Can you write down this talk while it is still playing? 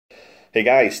Hey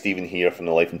guys, Stephen here from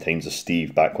the Life and Times of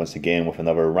Steve, back once again with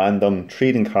another random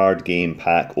trading card game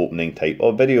pack opening type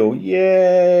of video.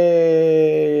 Yay!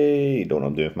 Don't know what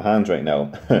I'm doing with my hands right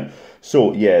now.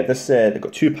 So yeah, they've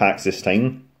got two packs this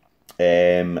time,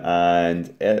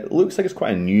 and it looks like it's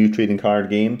quite a new trading card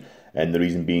game. And the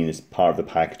reason being is part of the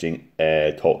packaging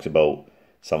talks about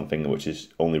something which is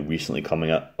only recently come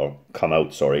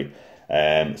out. Sorry.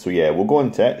 So yeah, we'll go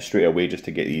into it straight away just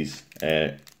to get these.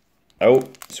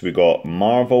 So we got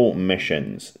Marvel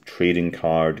Missions trading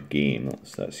card game.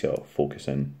 Let's see how I'll focus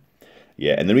in.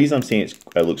 Yeah, and the reason I'm saying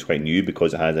it looks quite new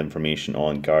because it has information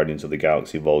on Guardians of the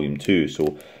Galaxy Volume 2.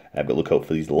 So I've got to look out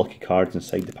for these lucky cards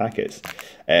inside the packets.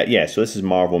 Yeah, so this is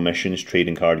Marvel Missions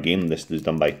trading card game. This is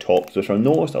done by Topps. Which I've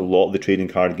noticed a lot of the trading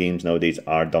card games nowadays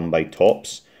are done by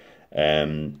Topps.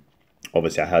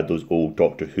 Obviously, I had those old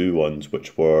Doctor Who ones,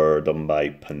 which were done by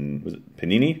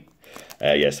Panini.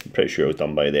 Yes, I'm pretty sure it was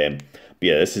done by them. But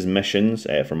yeah, this is Missions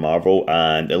from Marvel,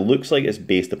 and it looks like it's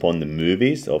based upon the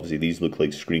movies. Obviously, these look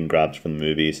like screen grabs from the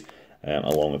movies,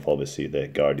 along with obviously the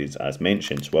Guardians as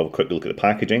mentioned. So we'll have a quick look at the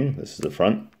packaging. This is the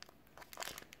front.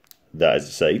 That is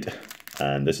the side.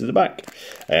 And this is the back.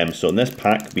 So in this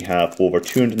pack, we have over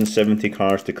 270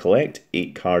 cards to collect,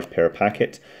 8 cards per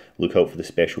packet. Look out for the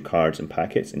special cards and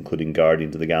packets, including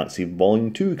Guardians of the Galaxy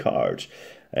Volume 2 cards.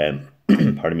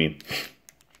 Pardon me.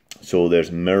 So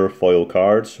there's mirror foil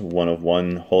cards, 1 of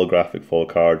 1, holographic foil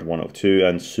card, 1 of 2,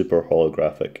 and super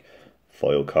holographic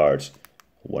foil cards,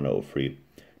 1 out of 3.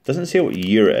 Doesn't say what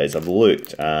year it is. I've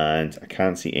looked and I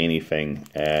can't see anything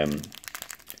to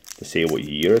say what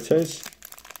year it is.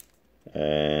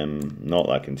 Not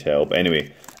that I can tell, but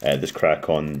anyway, let's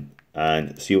crack on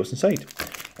and see what's inside.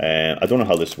 I don't know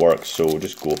how this works, so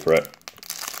just go for it.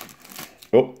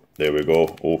 Oh, there we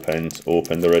go. Opened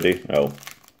already. Oh.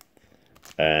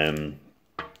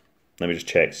 Let me just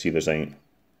check, see if there's any,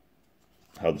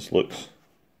 how this looks.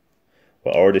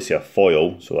 Well, I already see a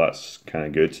foil, so that's kind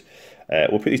of good.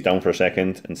 We'll put these down for a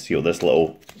second and see what this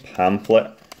little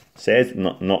pamphlet says.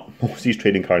 Not most of these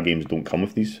trading card games don't come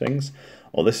with these things.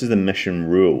 Oh, this is the mission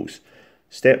rules.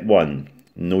 Step 1,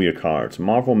 know your cards.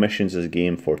 Marvel Missions is a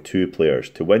game for 2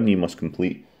 players. To win, you must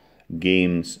complete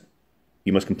game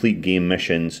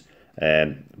missions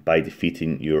by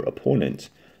defeating your opponent.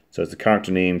 So it's the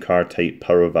character name, card type,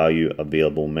 power value,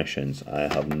 available missions.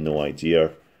 I have no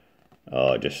idea.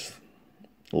 It just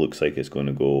looks like it's going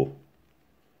to go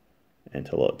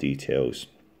into a lot of details.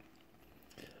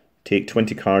 Take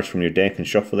 20 cards from your deck and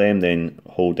shuffle them, then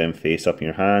hold them face up in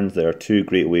your hands. There are 2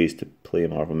 great ways to play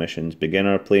Marvel Missions.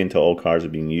 Beginner, play until all cards are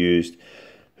being used.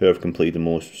 Whoever completed the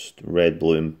most red,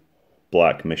 blue, and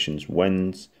black missions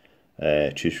wins.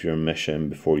 Choose your mission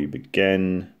before you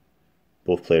begin.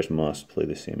 Both players must play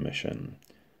the same mission.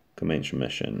 Commence your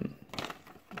mission.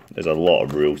 There's a lot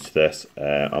of rules to this.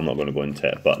 I'm not going to go into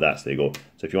it, but there you go.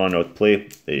 So if you want to know how to play,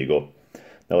 there you go.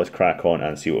 Now let's crack on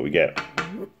and see what we get.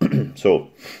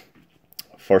 So,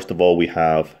 first of all, we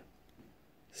have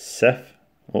Sif.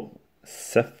 Oh,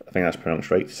 Sif, I think that's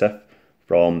pronounced right. Sif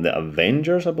from the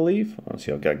Avengers, I believe. Let's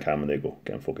see, I'll get a camera, there you go,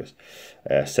 get in focus.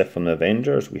 Sif from the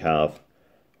Avengers. We have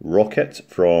Rocket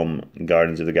from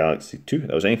Guardians of the Galaxy 2.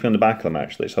 There was anything on the back of them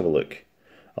actually. Let's have a look.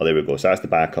 Oh, there we go. So that's the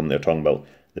back of them. They're talking about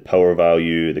the power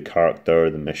value, the character,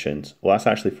 the missions. Well, that's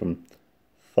actually from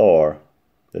Thor,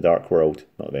 the Dark World,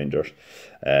 not Avengers.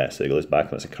 So there goes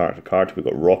back. That's a character card. We've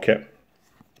got Rocket.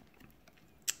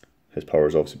 His power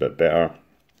is obviously a bit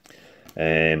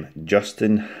better.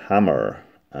 Justin Hammer,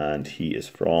 and he is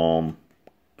from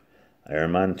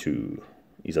Iron Man 2.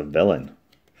 He's a villain.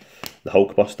 The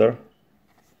Hulkbuster.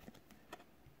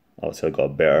 Obviously, got a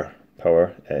better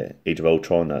power. Age of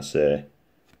Ultron, that's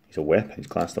he's a weapon. He's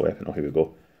classed a weapon. Oh, here we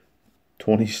go.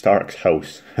 Tony Stark's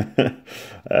house.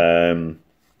 That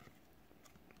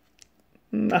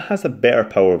has a better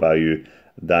power value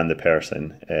than the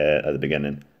person at the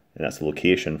beginning, and that's the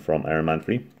location from Iron Man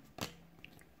 3.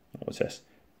 What's this?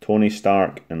 Tony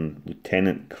Stark and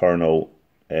Lieutenant Colonel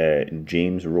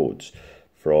James Rhodes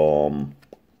from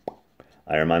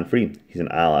Iron Man 3. He's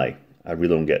an ally. I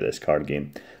really don't get this card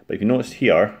game. But if you notice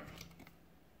here,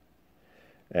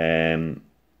 they're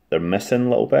missing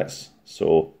little bits.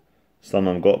 So some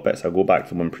of them got bits. I'll go back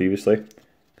to one previously.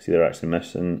 See, they're actually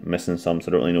missing some. So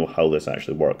I don't really know how this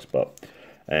actually works. But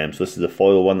so this is the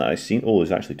foil one that I've seen. Oh,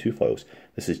 there's actually 2 foils.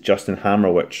 This is Justin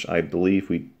Hammer, which I believe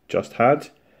we just had.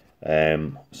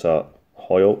 So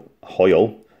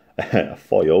a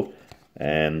foil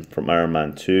from Iron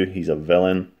Man 2. He's a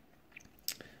villain.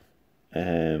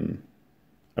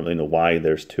 I don't really know why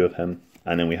there's 2 of him.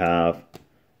 And then we have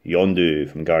Yondu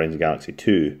from Guardians of the Galaxy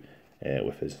 2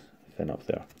 with his fin up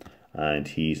there. And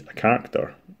he's a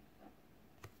character.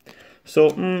 So,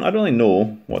 I don't really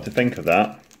know what to think of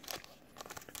that.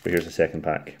 But here's the second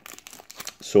pack.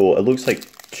 So, it looks like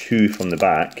 2 from the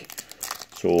back.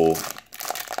 So,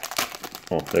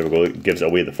 oh, there we go, it gives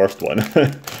away the first one.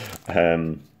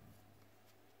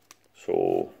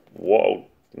 So, what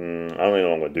I don't really know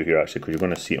what I'm going to do here actually, because you're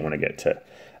going to see it when I get to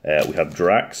it. We have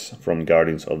Drax from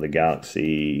Guardians of the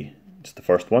Galaxy, it's the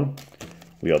first one.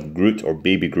 We have Groot, or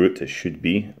Baby Groot, it should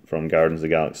be, from Guardians of the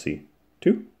Galaxy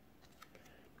 2.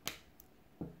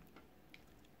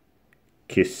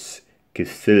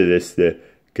 Caecilius.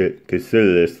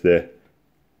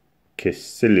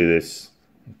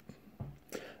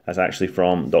 That's actually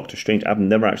from Doctor Strange. I've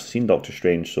never actually seen Doctor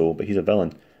Strange, so but he's a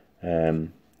villain.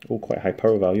 Oh, quite high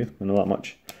power value, I know that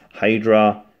much.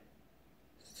 Hydra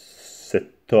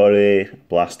Centauri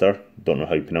Blaster, don't know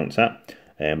how you pronounce that.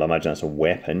 But I imagine that's a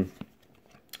weapon.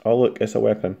 Oh look, it's a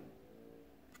weapon.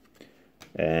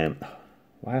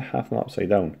 Why half them upside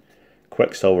down?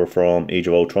 Quicksilver from Age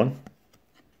of Ultron.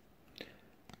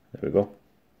 There we go.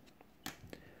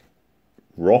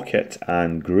 Rocket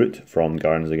and Groot from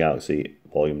Guardians of the Galaxy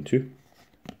Volume 2.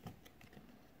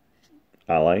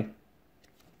 Ally.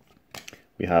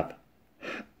 We have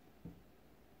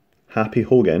Happy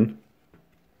Hogan.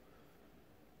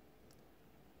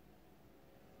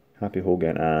 Happy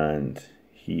Hogan, and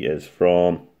he is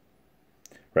from...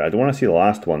 Right, I don't want to see the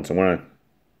last one, so I'm going to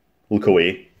look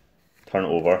away, turn it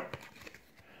over.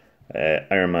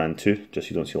 Iron Man 2, just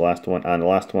so you don't see the last one. And the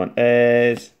last one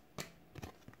is...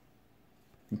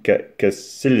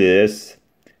 Caecilius.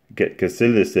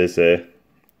 Caecilius is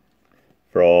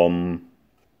from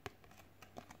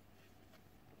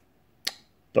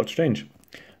Doctor Strange.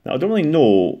 Now I don't really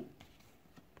know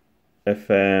if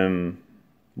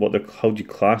how do you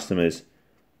class them as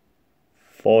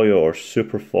foil or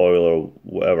super foil or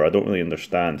whatever. I don't really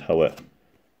understand how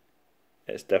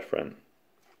it's different,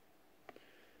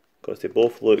 because they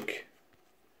both look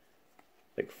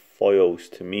like foils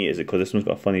to me. Is it because this one's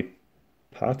got a funny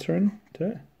pattern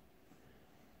to it?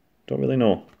 Don't really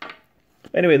know.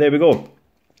 Anyway, there we go.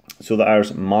 So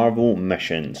there's Marvel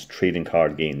Missions trading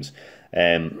card games.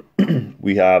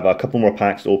 We have a couple more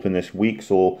packs to open this week,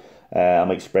 so I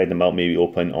might spread them out, maybe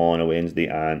open on a Wednesday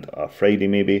and a Friday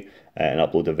maybe, and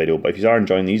upload a video. But if you are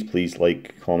enjoying these, please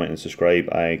like, comment and subscribe.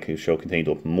 I shall continue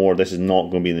to open more. This is not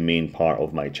going to be the main part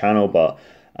of my channel, but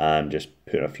I'm just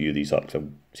putting a few of these up because I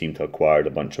seem to have acquired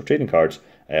a bunch of trading cards,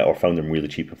 or found them really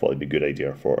cheap and thought it'd be a good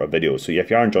idea for a video. So yeah, if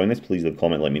you are enjoying this, please leave a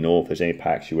comment, let me know if there's any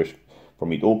packs you wish for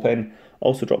me to open.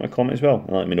 Also drop me a comment as well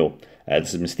and let me know.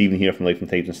 This has been Stephen here from Life and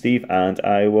Times and Steve, and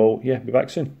I will be back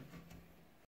soon.